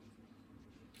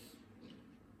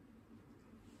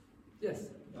 Yes?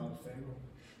 God's favor.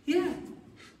 Yeah.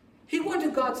 He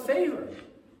wanted God's favor.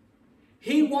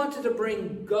 He wanted to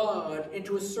bring God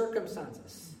into his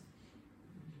circumstances.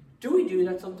 Do we do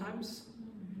that sometimes?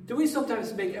 Do we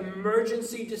sometimes make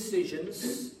emergency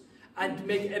decisions and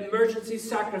make emergency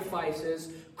sacrifices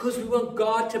because we want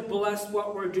God to bless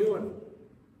what we're doing?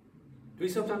 Do we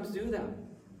sometimes do that?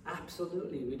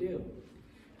 Absolutely, we do.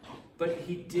 But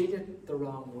he did it the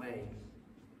wrong way.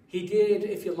 He did,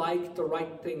 if you like, the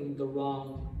right thing the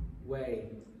wrong way.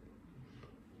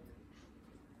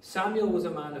 Samuel was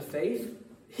a man of faith.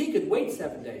 He could wait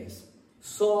 7 days.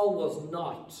 Saul was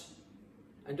not.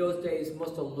 And those days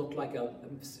must have looked like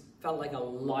felt like a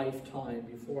lifetime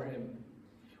before him.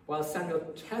 While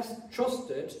Samuel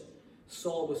trusted,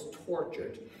 Saul was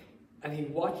tortured. And he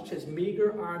watched his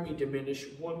meager army diminish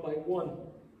one by one.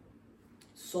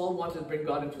 Saul wanted to bring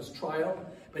God into his trial.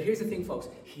 But here's the thing, folks.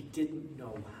 He didn't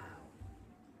know how.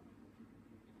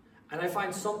 And I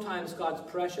find sometimes God's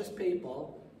precious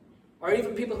people, or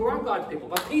even people who aren't God's people,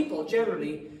 but people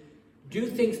generally, do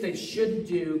things they shouldn't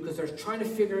do because they're trying to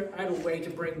figure out a way to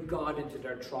bring God into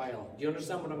their trial. Do you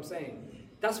understand what I'm saying?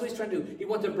 That's what he's trying to do. He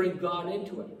wanted to bring God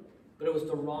into it. But it was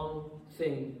the wrong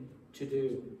thing to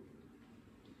do.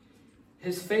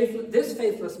 This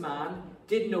faithless man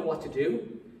didn't know what to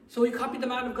do, so he copied the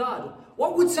man of God.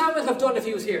 What would Samuel have done if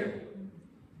he was here?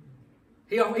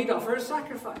 He'd offer a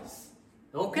sacrifice.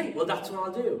 Okay, well that's what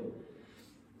I'll do.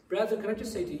 Brethren, can I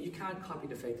just say to you, you can't copy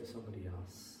the faith of somebody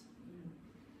else.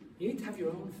 You need to have your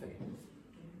own faith.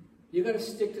 You've got to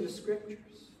stick to the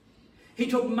scriptures. He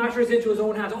took matters into his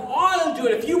own hands. Oh, I'll do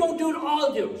it. If you won't do it,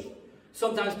 I'll do it.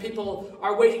 Sometimes people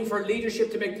are waiting for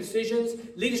leadership to make decisions.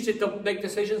 Leadership to make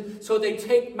decisions, so they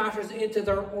take matters into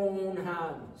their own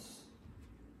hands.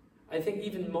 I think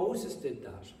even Moses did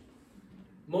that.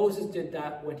 Moses did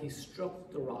that when he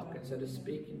struck the rock instead of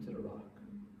speaking to the rock.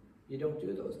 You don't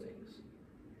do those things.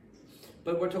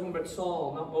 But we're talking about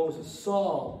Saul, not Moses.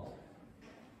 Saul.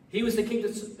 He was the king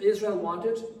that Israel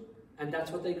wanted, and that's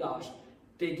what they got.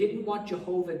 They didn't want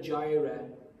Jehovah,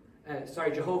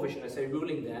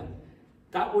 ruling them.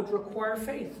 That would require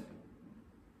faith.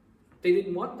 They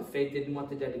didn't want the faith, they didn't want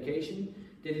the dedication,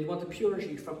 they didn't want the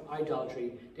purity from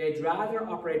idolatry. They'd rather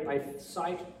operate by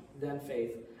sight than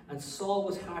faith. And Saul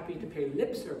was happy to pay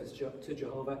lip service to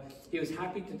Jehovah. He was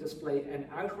happy to display an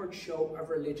outward show of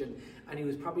religion. And he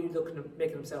was probably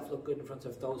making himself look good in front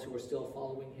of those who were still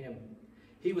following him.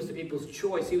 He was the people's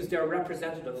choice. He was their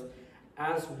representative.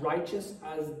 As righteous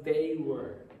as they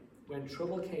were, when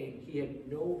trouble came, he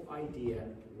had no idea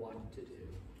what to do.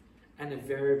 And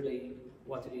invariably,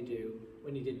 what did he do?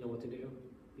 When he didn't know what to do,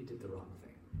 he did the wrong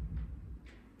thing.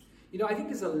 You know, I think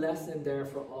there's a lesson there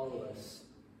for all of us.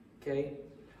 Okay?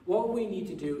 What we need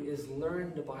to do is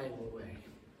learn the Bible way.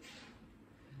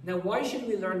 Now, why should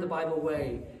we learn the Bible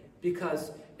way?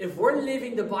 Because if we're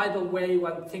living the Bible way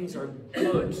when things are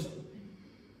good,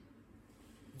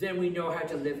 then we know how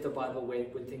to live the Bible way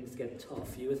when things get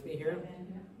tough. You with me here?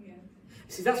 Yeah.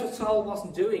 See, that's what Saul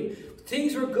wasn't doing.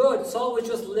 Things were good. Saul was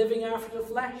just living after the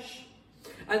flesh.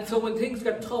 And so when things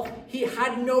got tough, he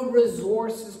had no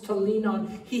resources to lean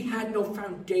on. He had no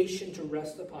foundation to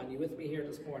rest upon. You with me here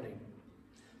this morning?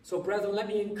 So, brethren, let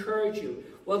me encourage you.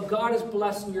 While God is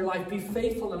blessing your life, be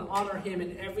faithful and honor him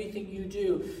in everything you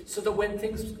do, so that when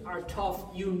things are tough,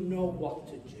 you know what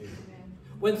to do.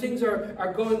 When things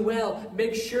are going well,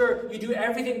 make sure you do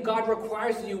everything God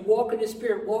requires of you. Walk in his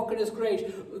spirit, walk in his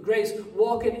grace,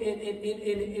 walk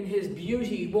in his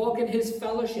beauty, walk in his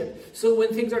fellowship. So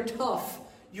when things are tough,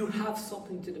 you have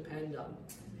something to depend on.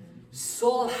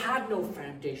 Saul had no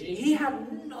foundation. He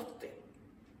had nothing.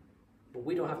 But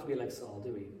we don't have to be like Saul,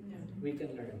 do we? No. We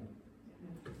can learn.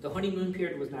 The honeymoon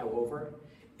period was now over.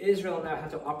 Israel now had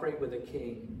to operate with a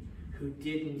king who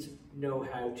didn't know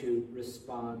how to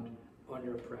respond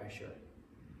under pressure.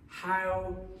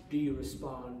 How do you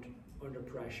respond under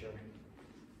pressure?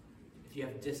 If you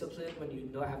have discipline when you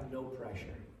have no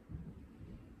pressure,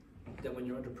 then when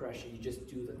you're under pressure, you just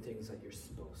do the things that you're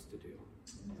supposed to do.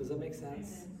 Does that make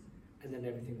sense? And then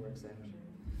everything works out.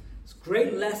 It's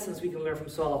great lessons we can learn from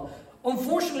Saul.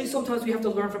 Unfortunately, sometimes we have to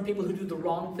learn from people who do the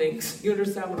wrong things. You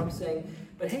understand what I'm saying?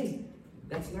 But hey,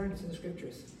 let's learn from the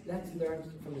scriptures. Let's learn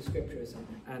from the scriptures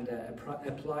and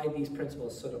apply these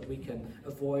principles so that we can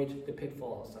avoid the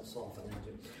pitfalls that Saul fell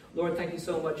into. Lord, thank you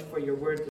so much for your word.